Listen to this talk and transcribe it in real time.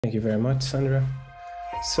Thank you very much, Sandra.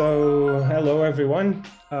 So, hello everyone.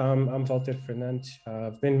 I'm Valter Fernandes.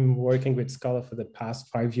 I've been working with Scala for the past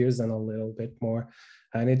 5 years and a little bit more.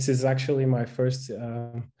 And it is actually my first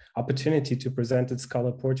opportunity to present at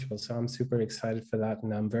Scala Portugal. So I'm super excited for that.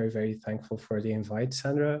 And I'm very, very thankful for the invite,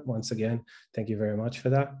 Sandra. Once again, thank you very much for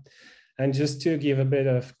that. And just to give a bit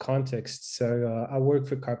of context, so I work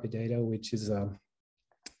for Carpe Data, which is a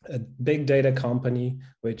big data company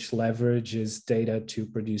which leverages data to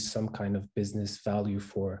produce some kind of business value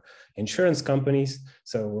for insurance companies.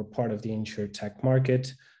 So we're part of the insurtech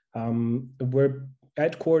market. We're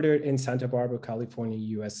headquartered in Santa Barbara, California,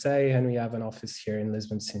 USA, and we have an office here in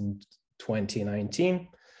Lisbon since 2019.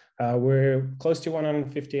 We're close to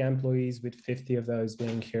 150 employees, with 50 of those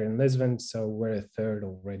being here in Lisbon. So we're a third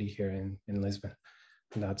already here in Lisbon.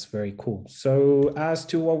 And that's very cool. So as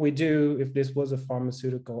to what we do, if this was a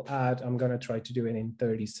pharmaceutical ad, I'm going to try to do it in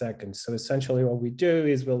 30 seconds. So essentially what we do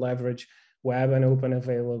is we'll leverage web and open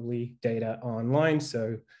availability data online.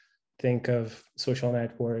 So think of social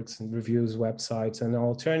networks and reviews, websites, and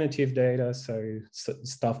alternative data. So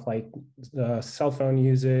stuff like cell phone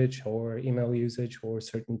usage or email usage or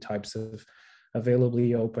certain types of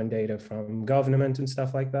availability open data from government and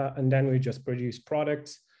stuff like that. And then we just produce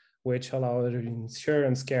products which allow the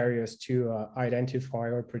insurance carriers to identify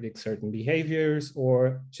or predict certain behaviors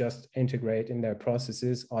or just integrate in their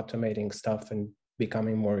processes, automating stuff and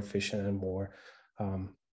becoming more efficient and more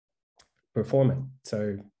performant.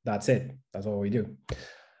 So that's it. That's all we do.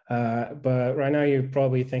 But right now you're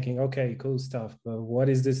probably thinking, okay, cool stuff, but what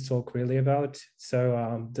is this talk really about?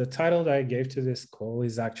 So the title that I gave to this call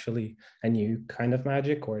is actually a new kind of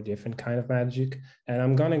magic or a different kind of magic. And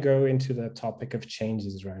I'm going to go into the topic of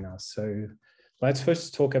changes right now. So let's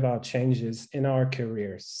first talk about changes in our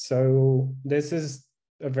careers. So this is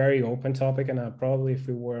a very open topic, and probably if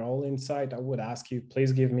we were all inside, I would ask you,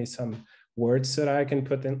 please give me some words that I can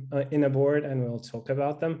put in a board and we'll talk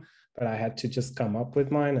about them. But I had to just come up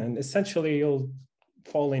with mine. And essentially you'll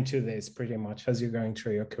fall into this pretty much as you're going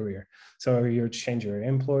through your career. So you change your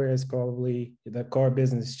employers, probably the core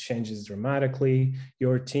business changes dramatically,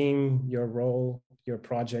 your team, your role, your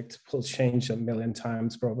project will change a million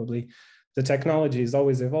times probably. The technology is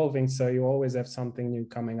always evolving, so you always have something new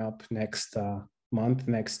coming up next month,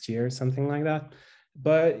 next year, something like that.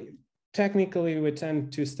 But technically, we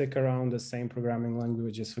tend to stick around the same programming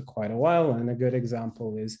languages for quite a while. And a good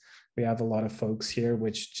example is we have a lot of folks here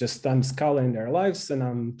which just done Scala in their lives, and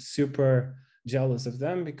I'm super jealous of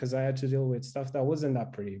them because I had to deal with stuff that wasn't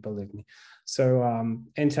that pretty, believe me. So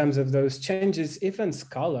in terms of those changes, even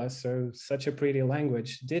Scala, so such a pretty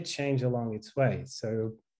language, did change along its way.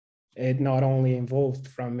 So it not only evolved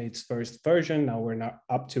from its first version, now we're not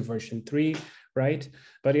up to version 3, right?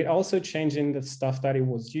 But it also changed in the stuff that it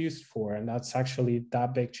was used for. And that's actually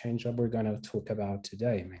that big change that we're going to talk about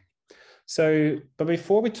today, man. So, but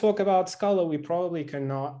before we talk about Scala, we probably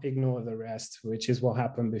cannot ignore the rest, which is what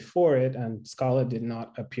happened before it. And Scala did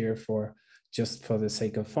not appear just for the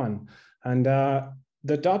sake of fun. And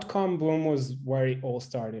the dot-com boom was where it all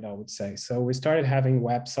started, I would say. So we started having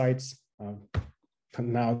websites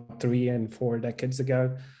now 3 and 4 decades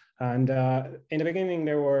ago. And in the beginning,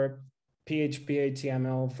 there were PHP,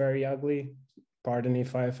 HTML, very ugly. Pardon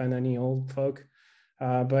if I offend any old folk.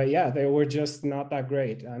 But yeah, they were just not that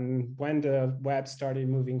great. And when the web started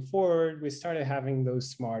moving forward, we started having those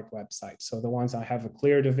smart websites. So the ones that have a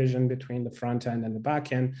clear division between the front end and the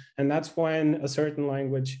back end. And that's when a certain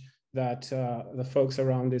language that the folks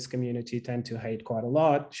around this community tend to hate quite a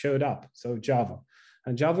lot showed up. So Java.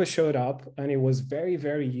 And Java showed up, and it was very,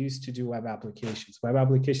 very used to do web applications. Web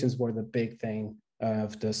applications were the big thing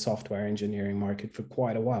of the software engineering market for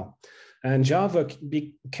quite a while. And Java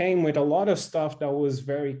came with a lot of stuff that was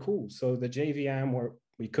very cool. So the JVM, where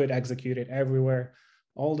we could execute it everywhere,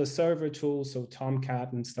 all the server tools, so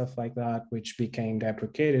Tomcat and stuff like that, which became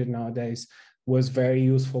deprecated nowadays, was very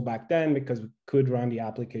useful back then because we could run the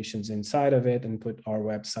applications inside of it and put our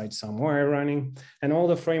website somewhere running. And all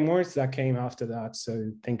the frameworks that came after that,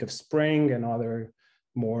 so think of Spring and other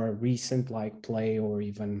more recent like Play, or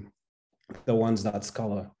even the ones that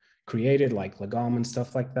Scala created like Lagom and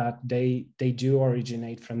stuff like that, they do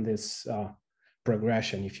originate from this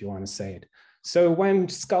progression, if you want to say it. So when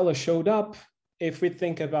Scala showed up, if we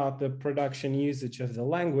think about the production usage of the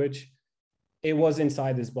language, it was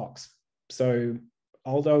inside this box. So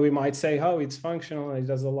although we might say, oh, it's functional, it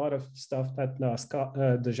does a lot of stuff that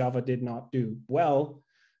the Java did not do well,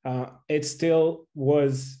 it still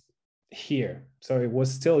was here. So it was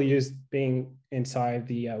still used being inside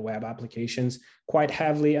the web applications quite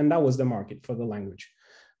heavily, and that was the market for the language.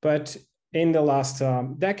 But in the last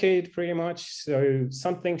decade, pretty much. So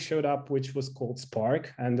something showed up which was called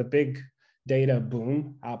Spark, and the big data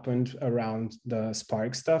boom happened around the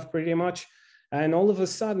Spark stuff pretty much. And all of a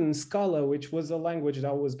sudden, Scala, which was a language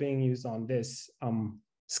that was being used on this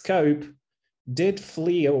scope, did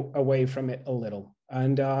flee away from it a little.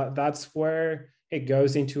 And that's where it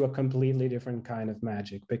goes into a completely different kind of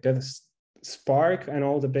magic, because Spark and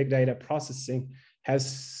all the big data processing has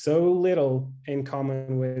so little in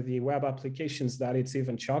common with the web applications that it's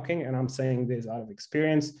even shocking. And I'm saying this out of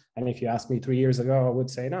experience. And if you asked me 3 years ago, I would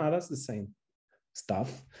say, no, that's the same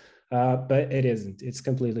stuff. But it isn't. It's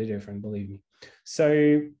completely different, believe me.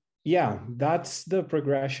 So yeah, that's the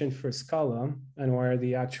progression for Scala and where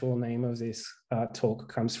the actual name of this talk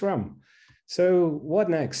comes from. So what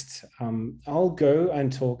next? I'll go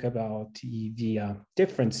and talk about the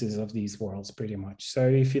differences of these worlds pretty much. So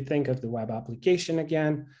if you think of the web application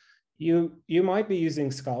again, you might be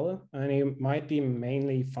using Scala and it might be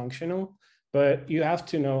mainly functional, but you have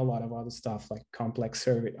to know a lot of other stuff like complex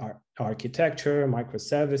service architecture,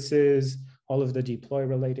 microservices, all of the deploy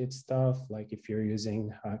related stuff. Like if you're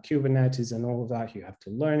using Kubernetes and all of that, you have to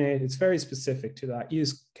learn it. It's very specific to that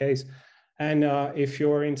use case. And if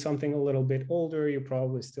you're in something a little bit older, you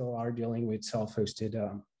probably still are dealing with self-hosted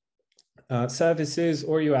services,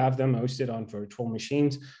 or you have them hosted on virtual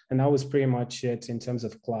machines. And that was pretty much it in terms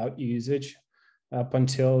of cloud usage up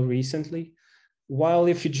until recently. While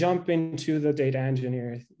if you jump into the data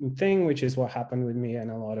engineer thing, which is what happened with me and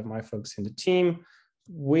a lot of my folks in the team,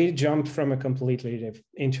 we jumped from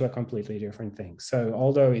into a completely different thing. So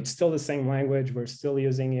although it's still the same language, we're still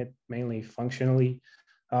using it mainly functionally.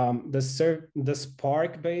 The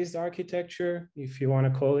Spark-based architecture, if you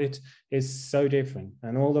want to call it, is so different.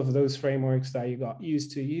 And all of those frameworks that you got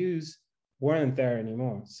used to use weren't there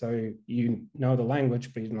anymore. So you know the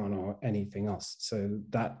language, but you don't know anything else. So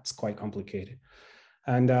that's quite complicated.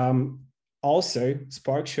 And also,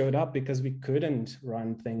 Spark showed up because we couldn't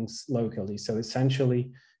run things locally. So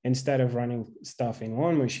essentially, instead of running stuff in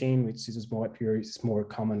one machine, which is what is more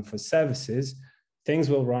common for services, things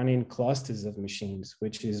will run in clusters of machines,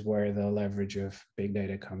 which is where the leverage of big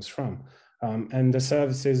data comes from. And the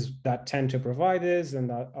services that tend to provide this and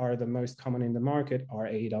that are the most common in the market are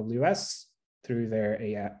AWS through their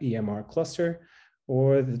EMR cluster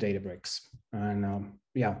or the Databricks. And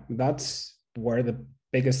yeah, that's where the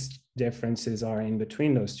biggest differences are in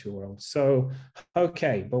between those two worlds. So,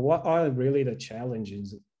 okay, but what are really the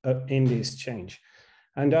challenges in this change?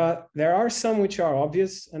 And there are some which are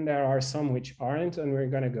obvious and there are some which aren't, and we're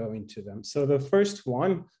going to go into them. So the first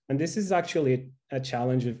one, and this is actually a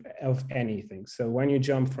challenge of anything. So when you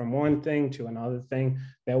jump from one thing to another thing,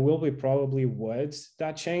 there will be probably words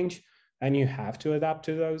that change and you have to adapt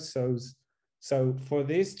to those. So for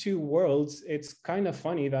these two worlds, it's kind of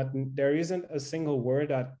funny that there isn't a single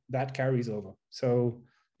word that carries over. So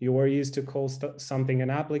you were used to call something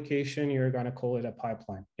an application, you're going to call it a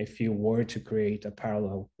pipeline if you were to create a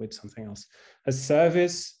parallel with something else. A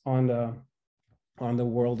service on the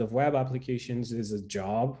world of web applications is a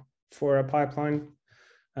job for a pipeline.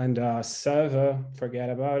 And a server, forget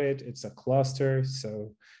about it. It's a cluster.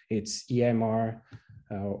 So it's EMR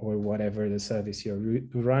or whatever the service you're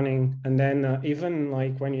running. And then even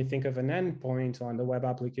like when you think of an endpoint on the web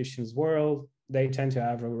applications world, they tend to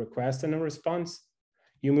have a request and a response.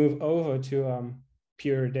 You move over to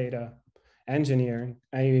pure data engineering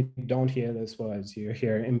and you don't hear those words. You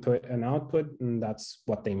hear input and output, and that's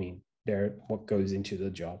what they mean. They're what goes into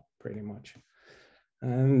the job pretty much.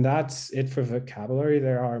 And that's it for vocabulary.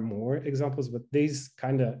 There are more examples, but these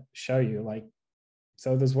kind of show you like,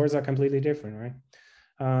 so those words are completely different,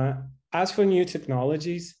 right? As for new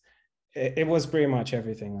technologies, it was pretty much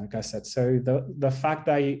everything, like I said. So the fact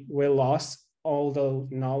that we lost all the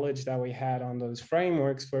knowledge that we had on those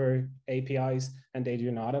frameworks for APIs and they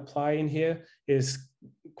do not apply in here is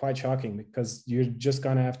quite shocking, because you're just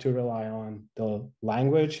going to have to rely on the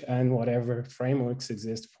language and whatever frameworks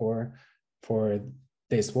exist for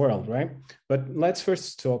this world, right? But let's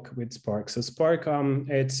first talk with Spark. So Spark,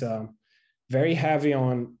 it's very heavy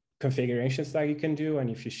on configurations that you can do.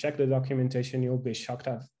 And if you check the documentation, you'll be shocked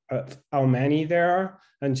at how many there are,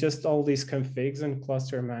 and just all these configs and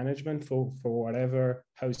cluster management for whatever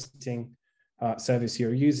hosting service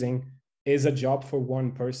you're using is a job for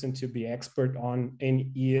one person to be expert on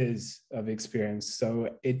in years of experience. So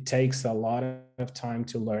it takes a lot of time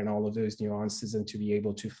to learn all of those nuances and to be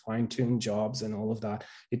able to fine tune jobs and all of that.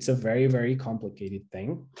 It's a very, very complicated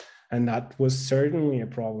thing. And that was certainly a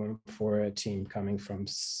problem for a team coming from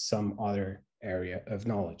some other area of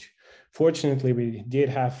knowledge. Fortunately, we did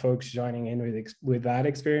have folks joining in with that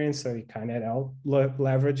experience, so we kind of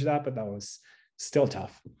leveraged that, but that was still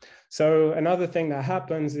tough. So another thing that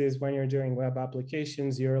happens is when you're doing web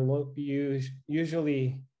applications, you're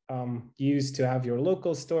usually used to have your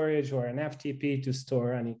local storage or an FTP to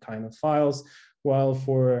store any kind of files. While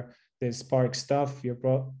for the Spark stuff,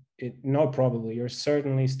 you're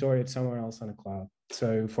certainly store it somewhere else on the cloud.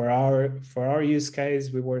 So for our use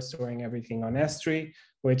case, we were storing everything on S3,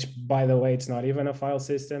 which, by the way, it's not even a file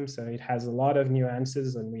system. So it has a lot of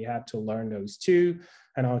nuances, and we had to learn those too,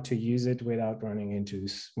 and how to use it without running into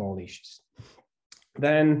small issues.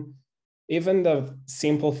 Then even the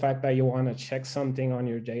simple fact that you want to check something on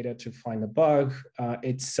your data to find a bug,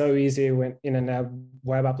 it's so easy when in a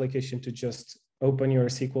web application to just open your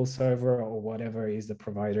SQL server or whatever is the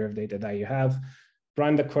provider of data that you have,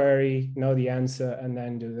 run the query, know the answer, and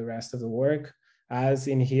then do the rest of the work. As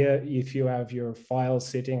in here, if you have your files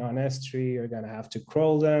sitting on S3, you're going to have to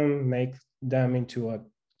crawl them, make them into a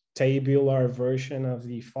tabular version of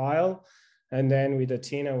the file. And then with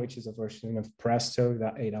Athena, which is a version of Presto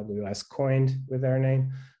that AWS coined with their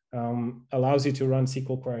name, allows you to run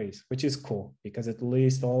SQL queries, which is cool because at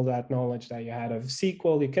least all that knowledge that you had of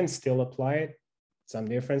SQL, you can still apply it. Some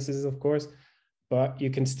differences, of course, but you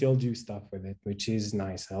can still do stuff with it, which is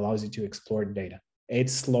nice. It allows you to explore data.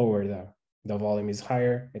 It's slower though. The volume is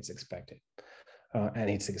higher, it's expected. And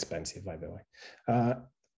it's expensive, by the way.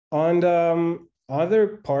 On the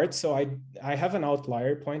other parts, so I have an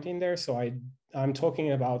outlier point in there. So I'm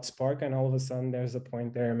talking about Spark, and all of a sudden there's a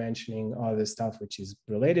point there mentioning other stuff which is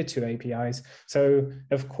related to APIs. So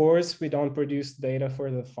of course, we don't produce data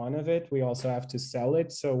for the fun of it. We also have to sell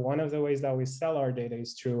it. So one of the ways that we sell our data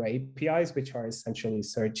is through APIs, which are essentially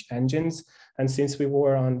search engines. And since we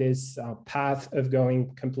were on this path of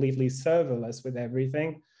going completely serverless with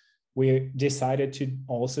everything, we decided to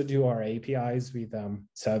also do our APIs with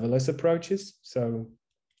serverless approaches. So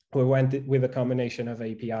we went with a combination of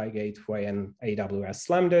API gateway and AWS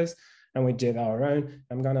Lambdas, and we did our own.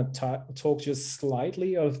 I'm going to talk just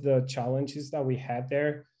slightly of the challenges that we had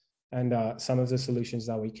there and some of the solutions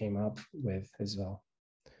that we came up with as well.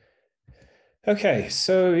 Okay,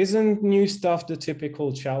 so isn't new stuff the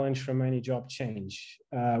typical challenge from any job change?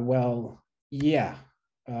 Well, yeah,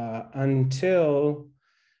 until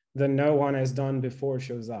the no one has done before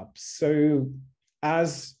shows up. So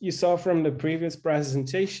as you saw from the previous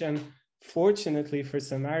presentation, fortunately for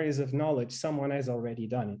some areas of knowledge, someone has already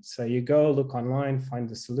done it. So you go look online, find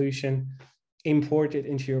the solution, import it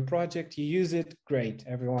into your project, you use it, great,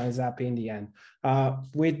 everyone is happy in the end.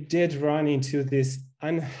 We did run into this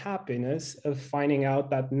unhappiness of finding out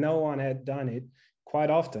that no one had done it quite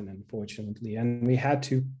often, unfortunately, and we had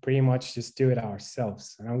to pretty much just do it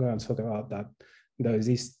ourselves. And I'm going to talk about that,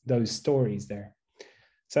 those stories there.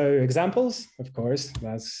 So examples, of course,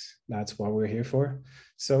 that's what we're here for.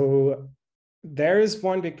 So there is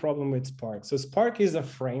one big problem with Spark. So Spark is a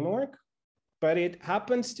framework, but it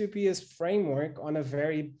happens to be a framework on a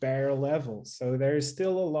very bare level. So there's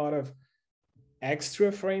still a lot of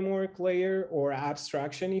extra framework layer or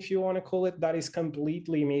abstraction, if you want to call it, that is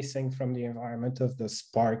completely missing from the environment of the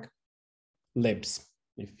Spark libs,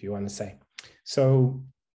 if you want to say. So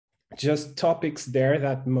just topics there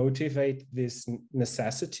that motivate this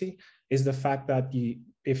necessity is the fact that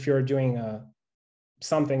if you're doing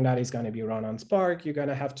something that is going to be run on Spark, you're going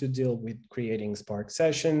to have to deal with creating Spark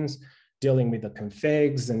sessions, dealing with the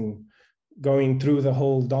configs, and going through the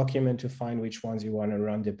whole document to find which ones you want to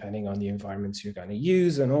run depending on the environments you're going to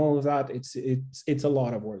use and all of that. It's a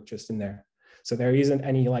lot of work just in there. So there isn't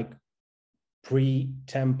any like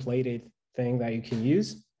pre-templated thing that you can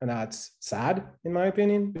use. And that's sad, in my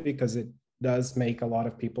opinion, because it does make a lot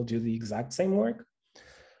of people do the exact same work.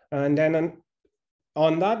 And then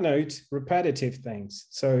on that note, repetitive things.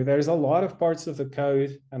 So there's a lot of parts of the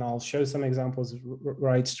code, and I'll show some examples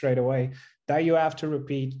right straight away, that you have to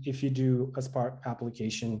repeat if you do a Spark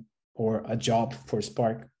application or a job for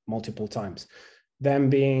Spark multiple times. Them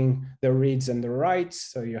being the reads and the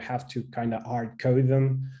writes, so you have to kind of hard code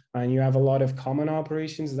them, and you have a lot of common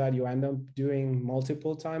operations that you end up doing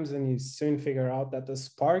multiple times, and you soon figure out that the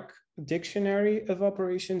Spark dictionary of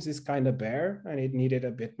operations is kind of bare and it needed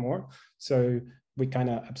a bit more. So we kind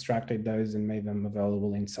of abstracted those and made them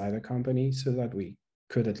available inside the company so that we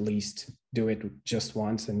could at least do it just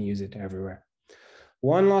once and use it everywhere.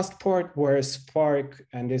 One last part where Spark,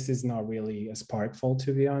 and this is not really a Spark fault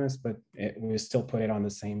to be honest, but we still put it on the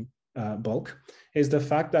same bulk, is the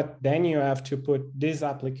fact that then you have to put these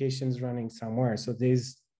applications running somewhere. So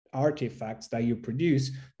these artifacts that you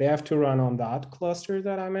produce, they have to run on that cluster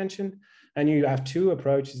that I mentioned. And you have two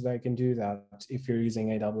approaches that can do that if you're using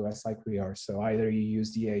AWS like we are. So either you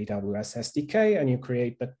use the AWS SDK and you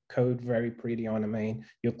create the code very pretty on a main,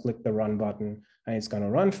 you click the run button and it's going to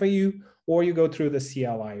run for you, or you go through the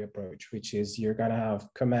CLI approach, which is you're going to have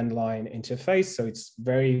command line interface. So it's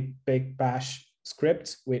very big bash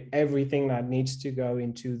script with everything that needs to go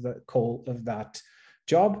into the call of that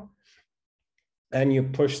job. And you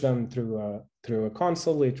push them through a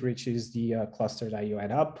console, it reaches the cluster that you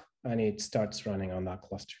add up, and it starts running on that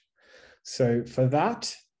cluster. So for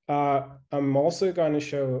that, I'm also going to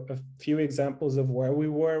show a few examples of where we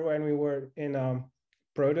were when we were in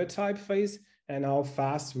prototype phase and how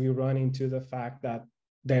fast we run into the fact that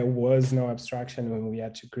there was no abstraction when we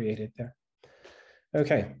had to create it there.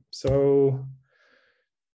 Okay, so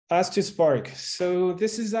as to Spark, so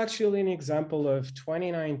this is actually an example of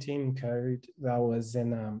 2019 code that was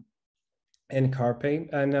in Carpe,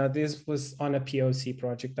 and this was on a POC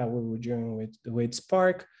project that we were doing with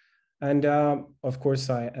Spark. And of course,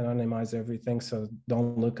 I anonymize everything, so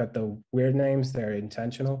don't look at the weird names; they're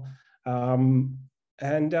intentional.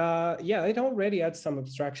 Yeah, it already had some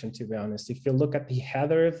abstraction, to be honest. If you look at the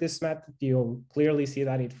header of this method, you'll clearly see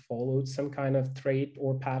that it followed some kind of trait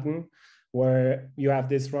or pattern, where you have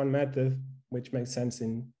this run method, which makes sense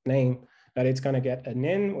in name, that it's going to get an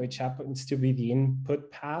in, which happens to be the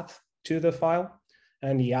input path to the file,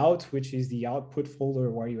 and the out, which is the output folder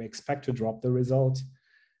where you expect to drop the result.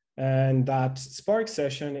 And that Spark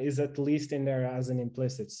session is at least in there as an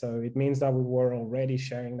implicit. So it means that we were already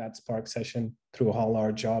sharing that Spark session through all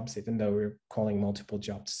our jobs, even though we're calling multiple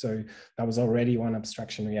jobs. So that was already one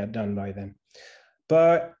abstraction we had done by then.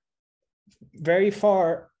 But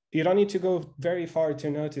you don't need to go very far to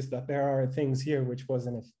notice that there are things here which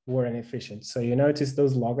weren't efficient. So you notice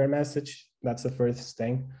those logger message, that's the first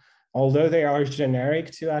thing. Although they are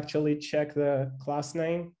generic to actually check the class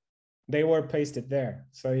name, they were pasted there.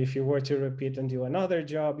 So if you were to repeat and do another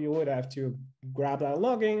job, you would have to grab that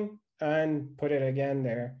logging and put it again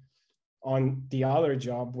there on the other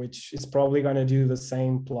job, which is probably going to do the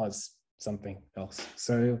same plus something else.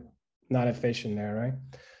 So not efficient there, right?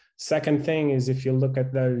 Second thing is, if you look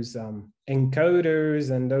at those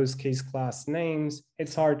encoders and those case class names,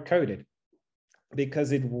 it's hard coded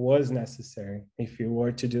because it was necessary. If you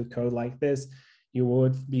were to do code like this, you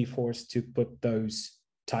would be forced to put those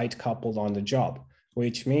tight coupled on the job,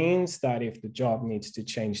 which means that if the job needs to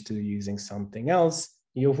change to using something else,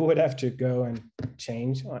 you would have to go and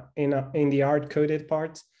change in the hard coded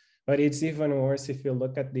parts. But it's even worse if you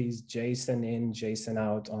look at these JSON in, JSON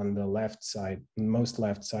out on the left side, most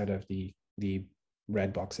left side of the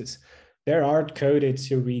red boxes. They're hard coded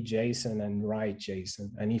to read JSON and write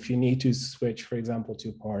JSON. And if you need to switch, for example,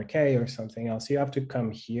 to Parquet or something else, you have to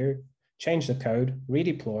come here, change the code,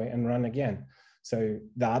 redeploy, and run again. So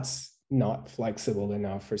that's not flexible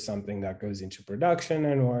enough for something that goes into production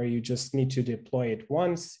and where you just need to deploy it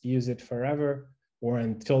once, use it forever, or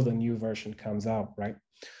until the new version comes out, right?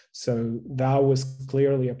 So that was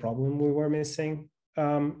clearly a problem we were missing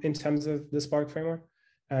in terms of the Spark framework.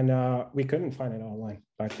 And we couldn't find it online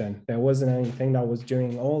back then. There wasn't anything that was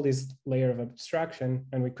doing all this layer of abstraction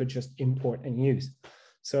and we could just import and use.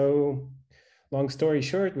 So long story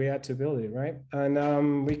short, we had to build it, right?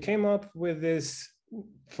 And we came up with this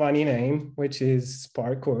funny name, which is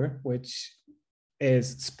Spark Core, which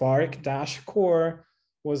is Spark-Core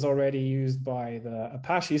was already used by the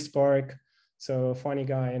Apache Spark. So a funny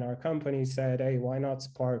guy in our company said, hey, why not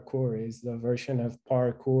Spark Core? Is the version of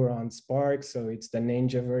Parkour on Spark. So it's the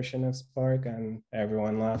ninja version of Spark, and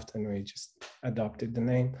everyone laughed and we just adopted the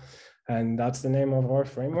name. And that's the name of our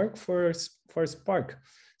framework for Spark.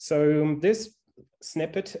 So this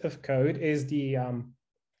snippet of code is the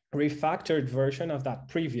refactored version of that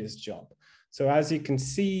previous job. So as you can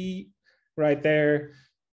see right there,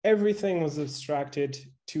 everything was abstracted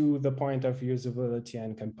to the point of usability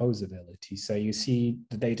and composability. So you see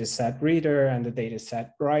the dataset reader and the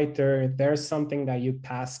dataset writer. There's something that you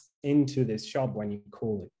pass into this job when you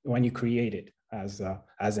call it, when you create it as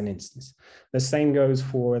an instance. The same goes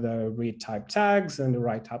for the read type tags and the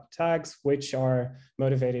write type tags, which are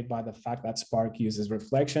motivated by the fact that Spark uses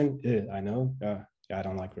reflection. I know, I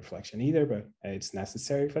don't like reflection either, but it's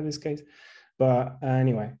necessary for this case. But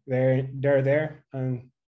anyway, they're there, and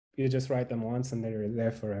you just write them once and they're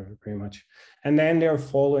there forever pretty much. And then they're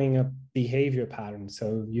following a behavior pattern.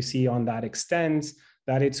 So you see on that extends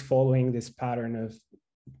that it's following this pattern of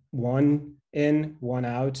one in, one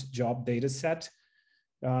out job data set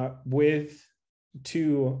with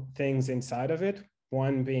two things inside of it.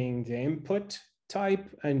 One being the input type,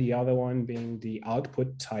 and the other one being the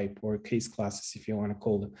output type, or case classes, if you want to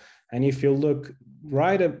call them. And if you look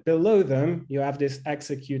right up below them, you have this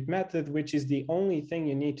execute method, which is the only thing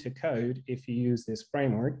you need to code if you use this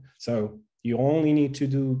framework. So you only need to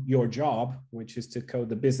do your job, which is to code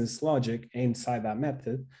the business logic inside that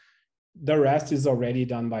method. The rest is already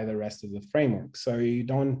done by the rest of the framework. So you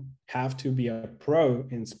don't have to be a pro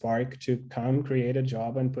in Spark to come create a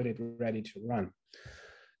job and put it ready to run.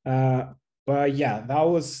 But yeah, that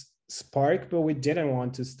was Spark, but we didn't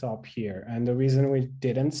want to stop here. And the reason we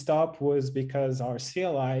didn't stop was because our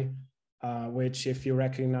CLI, which if you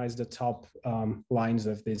recognize the top lines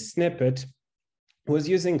of this snippet, was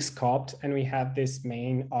using scopt, and we had this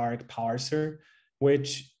main arg parser,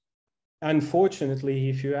 which unfortunately,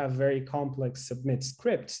 if you have very complex submit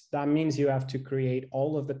scripts, that means you have to create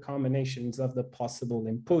all of the combinations of the possible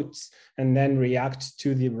inputs and then react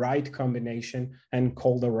to the right combination and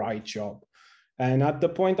call the right job. And at the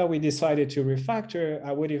point that we decided to refactor,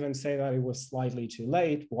 I would even say that it was slightly too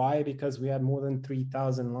late. Why? Because we had more than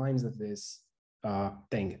 3,000 lines of this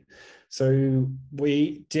thing. So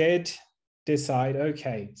we did decide,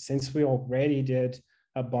 okay, since we already did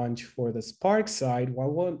a bunch for the Spark side,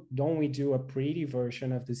 why don't we do a pretty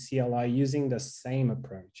version of the CLI using the same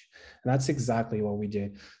approach? And that's exactly what we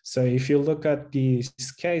did. So if you look at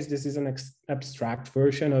this case, this is an abstract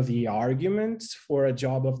version of the arguments for a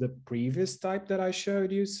job of the previous type that I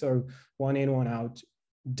showed you. So one in, one out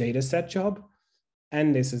data set job.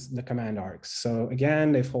 And this is the command args. So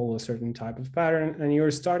again, they follow a certain type of pattern, and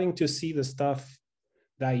you're starting to see the stuff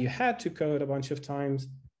that you had to code a bunch of times.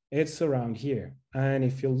 It's around here. And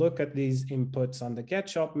if you look at these inputs on the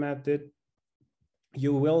getJob method,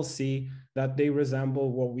 you will see that they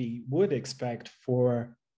resemble what we would expect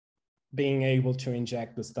for being able to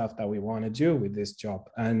inject the stuff that we want to do with this job.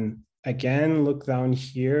 And again, look down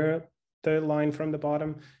here, the line from the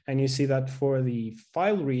bottom, and you see that for the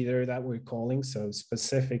file reader that we're calling, so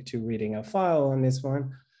specific to reading a file on this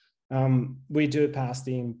one, we do pass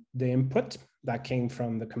the input that came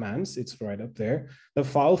from the commands. It's right up there. The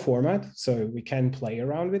file format, so we can play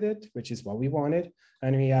around with it, which is what we wanted.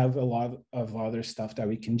 And we have a lot of other stuff that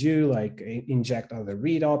we can do, like inject other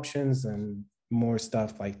read options and more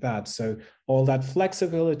stuff like that. So all that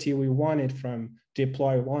flexibility we wanted from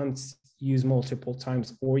deploy once, use multiple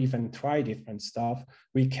times, or even try different stuff,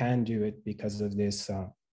 we can do it because of this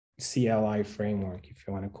CLI framework, if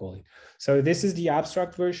you want to call it. So this is the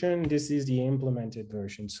abstract version. This is the implemented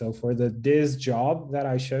version. So for this job that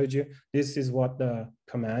I showed you, this is what the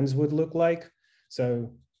commands would look like.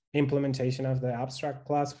 So implementation of the abstract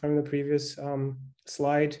class from the previous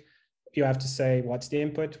slide. You have to say what's the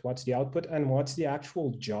input, what's the output, and what's the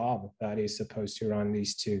actual job that is supposed to run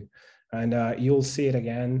these two. And you'll see it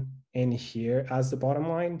again in here as the bottom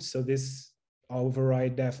line. So this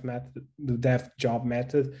override def method, the def job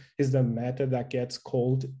method is the method that gets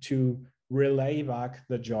called to relay back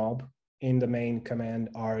the job in the main command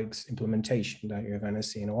args implementation that you're going to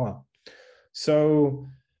see in a while. So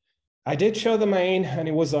I did show the main, and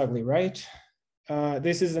it was ugly, right?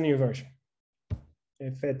 This is the new version.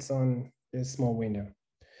 It fits on this small window.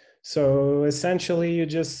 So essentially you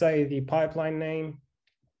just say the pipeline name,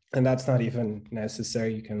 and that's not even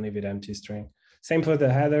necessary. You can leave it empty string. Same for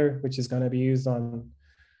the header, which is going to be used on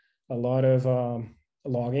a lot of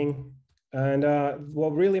logging. And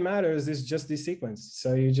what really matters is just the sequence.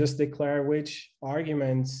 So you just declare which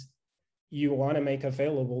arguments you want to make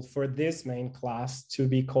available for this main class to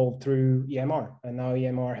be called through EMR. And now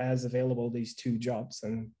EMR has available these two jobs,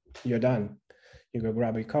 and you're done. You go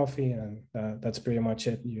grab a coffee, and that's pretty much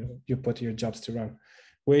it. You put your jobs to run,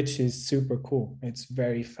 which is super cool. It's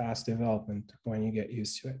very fast development when you get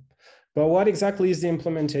used to it. But what exactly is the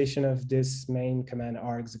implementation of this main command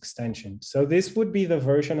args extension? So this would be the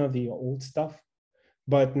version of the old stuff,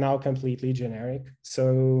 but now completely generic.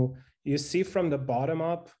 So you see from the bottom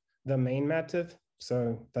up, the main method.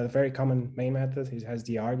 So the very common main method, it has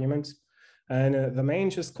the arguments. And the main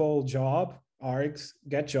just called job, args,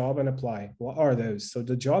 get job, and apply. What are those? So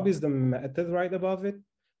the job is the method right above it,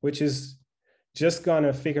 which is just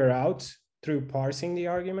gonna figure out through parsing the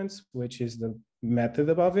arguments, which is the method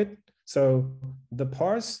above it. So the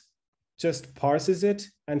parse just parses it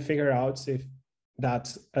and figure out if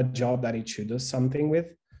that's a job that it should do something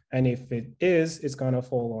with. And if it is, it's gonna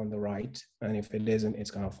fall on the right. And if it isn't,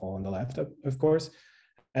 it's gonna fall on the left, of course.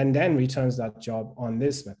 And then returns that job on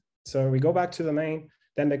this method. So we go back to the main,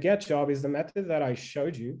 then the get job is the method that I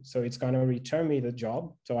showed you. So it's gonna return me the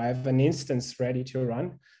job. So I have an instance ready to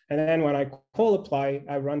run. And then when I call apply,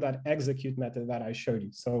 I run that execute method that I showed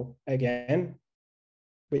you. So again,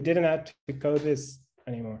 we didn't have to code this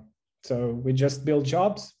anymore. So we just build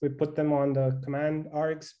jobs, we put them on the command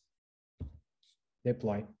args,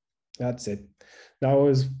 deploy. That's it. That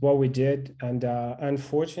was what we did. And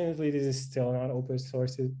unfortunately, this is still not open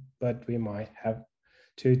source, but we might have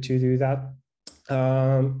to do that.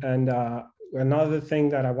 Another thing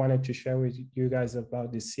that I wanted to share with you guys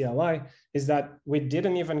about this CLI is that we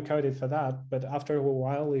didn't even code it for that, but after a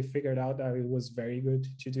while, we figured out that it was very good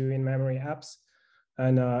to do in-memory apps.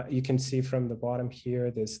 And you can see from the bottom here,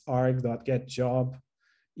 this arg.getJob.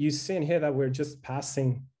 You see in here that we're just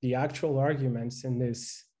passing the actual arguments in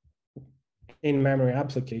this in-memory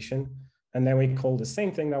application. And then we call the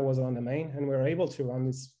same thing that was on the main, and we're able to run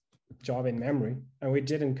this job in memory, and we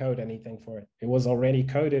didn't code anything for it. It was already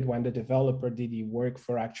coded when the developer did the work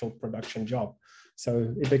for actual production job.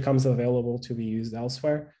 So it becomes available to be used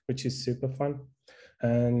elsewhere, which is super fun.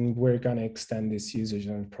 And we're gonna extend this usage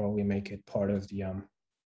and probably make it part of the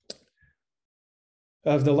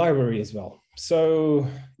library as well. So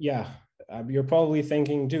yeah, you're probably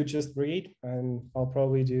thinking, dude, just read, and I'll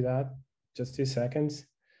probably do that. Just 2 seconds,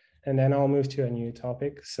 and then I'll move to a new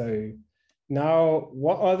topic. So now,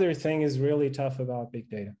 what other thing is really tough about big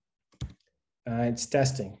data? It's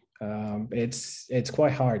testing. It's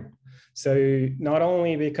quite hard. So not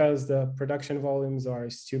only because the production volumes are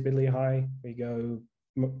stupidly high, we go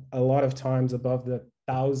a lot of times above the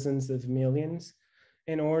thousands of millions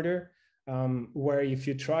in order, where if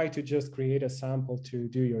you try to just create a sample to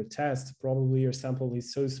do your test, probably your sample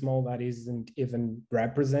is so small that isn't even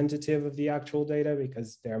representative of the actual data,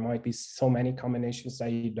 because there might be so many combinations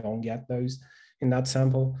that you don't get those in that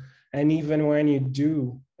sample. And even when you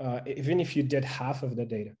do, even if you did half of the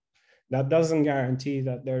data, that doesn't guarantee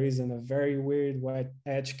that there isn't a very weird wet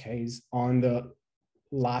edge case on the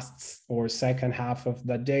last or second half of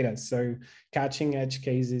the data. So catching edge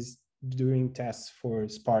cases, doing tests for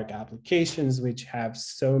Spark applications, which have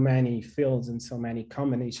so many fields and so many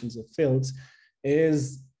combinations of fields,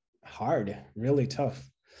 is hard, really tough.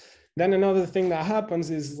 Then another thing that happens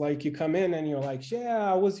is like you come in and you're like,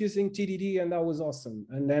 yeah, I was using TDD and that was awesome.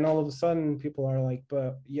 And then all of a sudden people are like,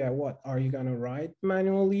 but yeah, what? Are you gonna write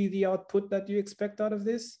manually the output that you expect out of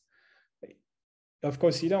this? Of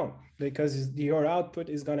course you don't, because your output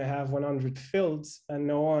is gonna have 100 fields, and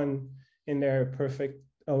no one in their perfect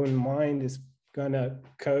own mind is gonna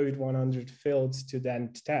code 100 fields to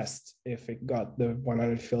then test if it got the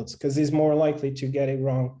 100 fields, because it's more likely to get it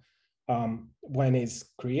wrong when it's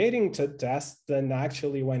creating to test than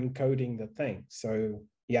actually when coding the thing. So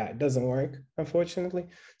yeah, it doesn't work, unfortunately.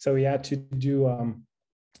 So we had to do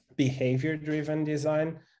behavior-driven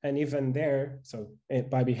design. And even there, so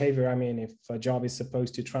by behavior, I mean, if a job is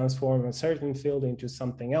supposed to transform a certain field into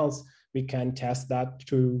something else, we can test that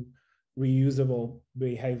through reusable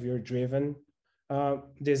behavior-driven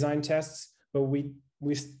design tests, but we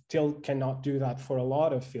still cannot do that for a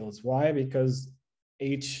lot of fields. Why? Because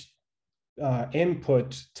each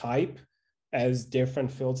input type has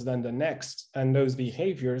different fields than the next, and those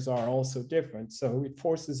behaviors are also different. So it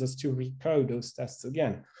forces us to recode those tests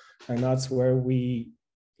again. And that's where we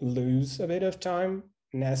lose a bit of time.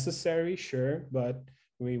 Necessary, sure, but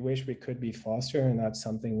we wish we could be faster, and that's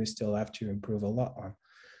something we still have to improve a lot on.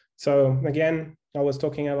 So again, I was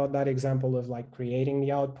talking about that example of like creating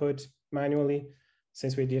the output manually.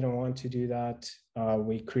 Since we didn't want to do that,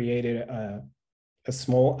 we created a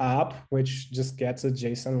small app which just gets a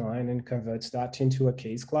JSON line and converts that into a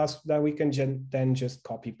case class that we can then just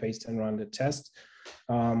copy paste and run the test.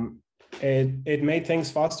 It made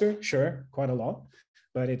things faster, sure, quite a lot,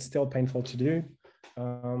 but it's still painful to do.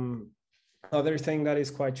 Other thing that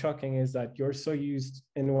is quite shocking is that you're so used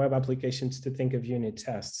in web applications to think of unit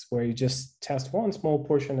tests, where you just test one small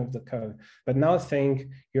portion of the code. But now think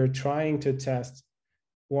you're trying to test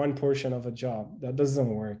one portion of a job. That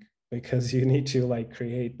doesn't work, because you need to like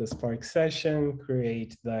create the Spark session,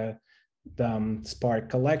 create the Spark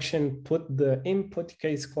collection, put the input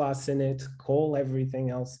case class in it, call everything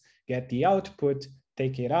else, get the output,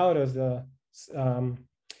 take it out of the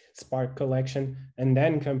Spark collection, and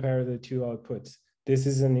then compare the two outputs. This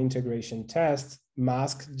is an integration test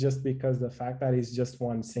masked just because the fact that it's just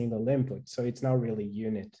one single input. So it's not really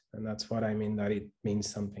unit. And that's what I mean, that it means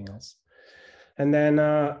something else. And then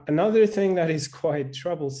another thing that is quite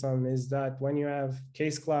troublesome is that when you have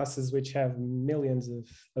case classes which have millions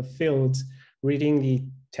of fields, reading the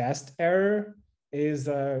test error is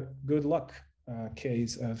a good luck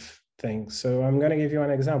case of things. So I'm going to give you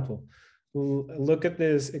an example. Look at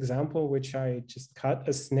this example, which I just cut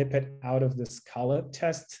a snippet out of the Scala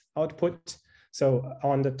test output. So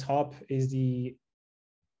on the top is the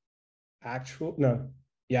actual, no,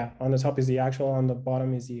 yeah, on the top is the actual, on the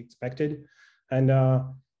bottom is the expected. And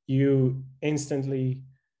you instantly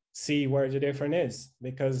see where the difference is,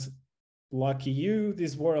 because lucky you,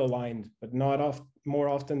 these were aligned, but more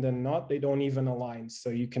often than not, they don't even align. So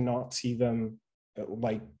you cannot see them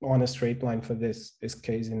like on a straight line for this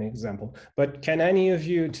case in example. But can any of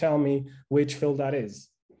you tell me which field that is?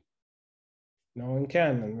 No one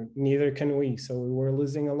can, and neither can we. So we were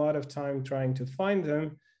losing a lot of time trying to find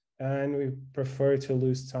them, and we prefer to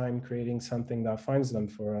lose time creating something that finds them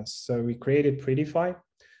for us. So we created Prettify,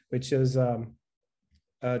 which is a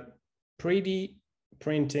pretty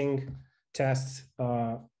printing test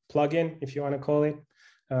plugin, if you want to call it,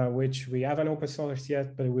 which we haven't open sourced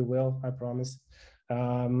yet, but we will, I promise.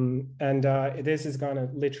 This is going to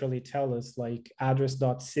literally tell us like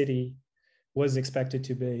address.city was expected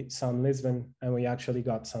to be some Lisbon, and we actually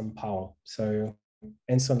got some Powell. So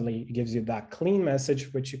instantly it gives you that clean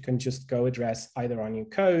message, which you can just go address either on your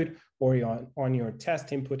code or on your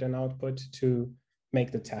test input and output to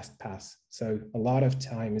make the test pass. So a lot of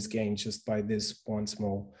time is gained just by this one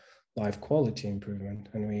small live quality improvement.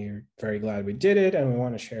 And we're very glad we did it, and we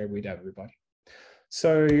want to share it with everybody.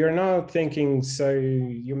 So you're now thinking, so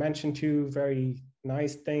you mentioned two very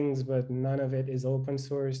nice things, but none of it is open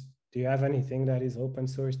source. Do you have anything that is open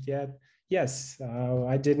sourced yet? Yes,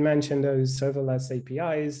 I did mention those serverless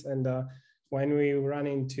APIs, and when we run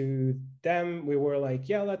into them, we were like,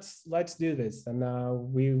 yeah, let's do this. And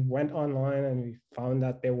we went online and we found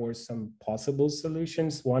that there were some possible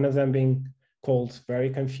solutions. One of them being called very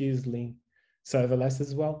confusedly serverless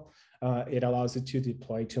as well. It allows it to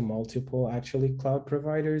deploy to multiple actually cloud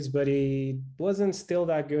providers, but it wasn't still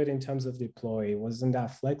that good in terms of deploy. It wasn't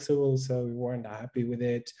that flexible, so we weren't happy with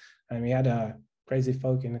it. And we had a crazy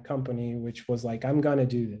folk in the company, which was like, I'm gonna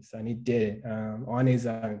do this. And he did it on his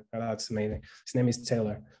own. That's amazing. His name is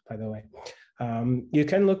Taylor, by the way. You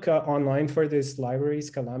can look online for this library,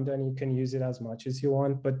 Scala, and you can use it as much as you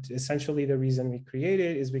want. But essentially the reason we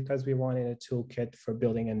created is because we wanted a toolkit for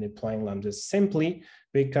building and deploying Lambdas, simply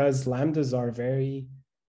because Lambdas are very,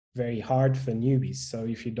 very hard for newbies. So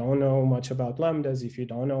if you don't know much about Lambdas, if you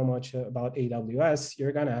don't know much about AWS,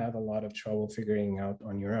 you're gonna have a lot of trouble figuring out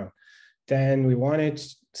on your own. Then we wanted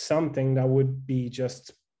something that would be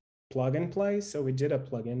just plug and play. So we did a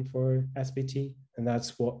plugin for SBT, and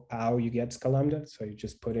that's how you get Scala. So you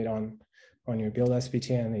just put it on your build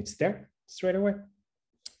SBT and it's there straight away.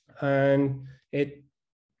 And it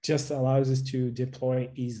just allows us to deploy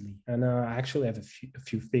easily. And I actually have a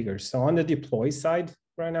few figures. So on the deploy side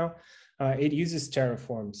right now, it uses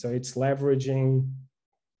Terraform. So it's leveraging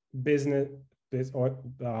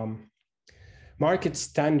market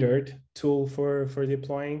standard tool for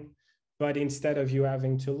deploying. But instead of you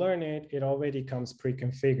having to learn it, it already comes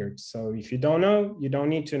pre-configured. So if you don't know, you don't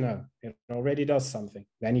need to know. It already does something.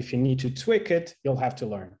 Then if you need to tweak it, you'll have to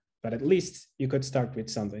learn. But at least you could start with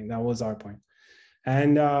something. That was our point.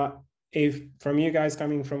 And if from you guys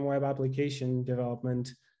coming from web application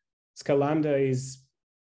development, Scala is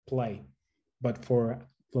play, but for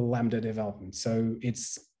the Lambda development. So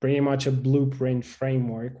it's pretty much a blueprint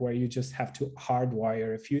framework where you just have to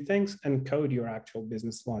hardwire a few things and code your actual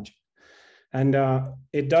business logic. And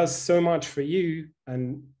it does so much for you,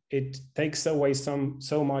 and it takes away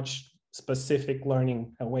so much specific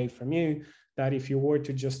learning away from you, that if you were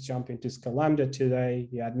to just jump into Scala today,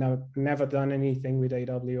 you had never done anything with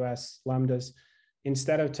AWS Lambdas,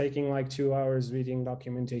 instead of taking like 2 hours reading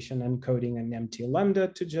documentation and coding an empty Lambda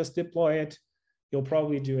to just deploy it, you'll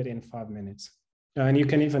probably do it in 5 minutes. And you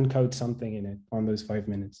can even code something in it on those 5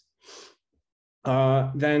 minutes.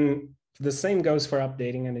 Then the same goes for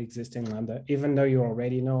updating an existing Lambda. Even though you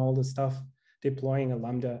already know all the stuff, deploying a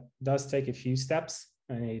Lambda does take a few steps,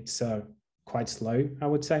 and it's quite slow, I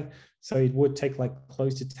would say. So it would take like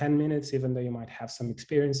close to 10 minutes, even though you might have some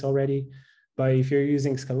experience already. But if you're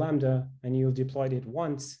using Scala and you've deployed it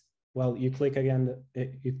once, well, you click again,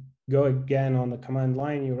 you go again on the command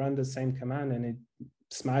line, you run the same command, and it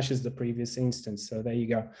smashes the previous instance. So there you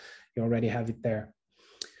go. You already have it there.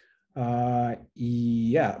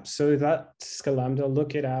 Yeah, so that's Scala.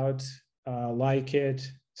 Look it out, like it,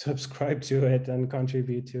 subscribe to it, and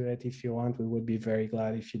contribute to it if you want. We would be very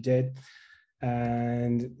glad if you did.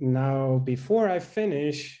 And now, before I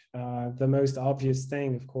finish, the most obvious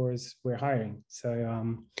thing, of course, we're hiring.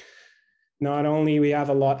 So not only we have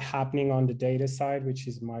a lot happening on the data side, which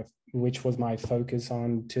was my focus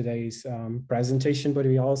on today's presentation, but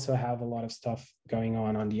we also have a lot of stuff going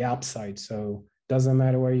on the app side. So doesn't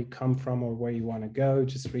matter where you come from or where you want to go,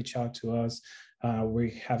 just reach out to us.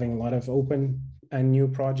 We're having a lot of open and new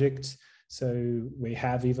projects. So we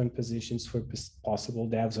have even positions for possible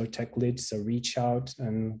devs or tech leads. So reach out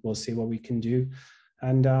and we'll see what we can do.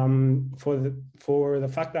 And for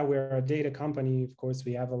the fact that we're a data company, of course,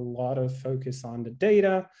 we have a lot of focus on the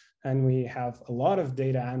data, and we have a lot of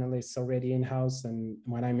data analysts already in-house. And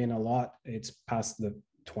when I mean a lot, it's past the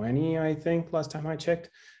 20, I think, last time I checked.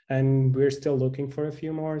 And we're still looking for a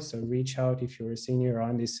few more. So reach out if you're a senior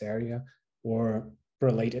on this area or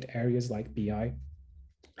related areas like BI.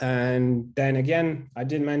 And then again, I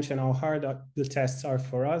did mention how hard the tests are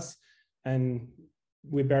for us. And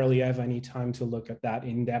we barely have any time to look at that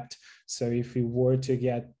in depth. So if we were to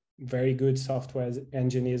get very good software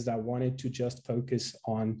engineers that wanted to just focus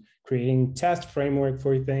on creating test framework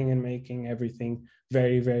for everything and making everything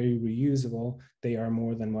very, very reusable, they are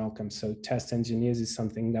more than welcome. So test engineers is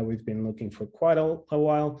something that we've been looking for quite a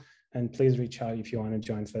while. And please reach out if you want to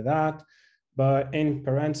join for that. But in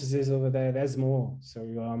parentheses over there, there's more. So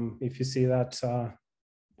if you see that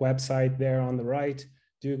website there on the right,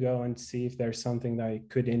 do go and see if there's something that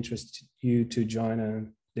could interest you to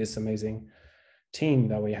join this amazing team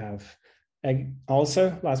that we have. And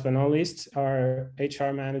also, last but not least, our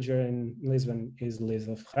HR manager in Lisbon is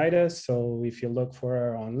Lisa Freire. So if you look for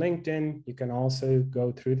her on LinkedIn, you can also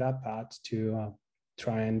go through that path to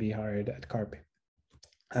try and be hired at Carpe.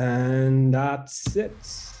 And that's it.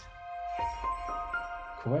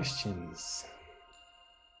 Questions?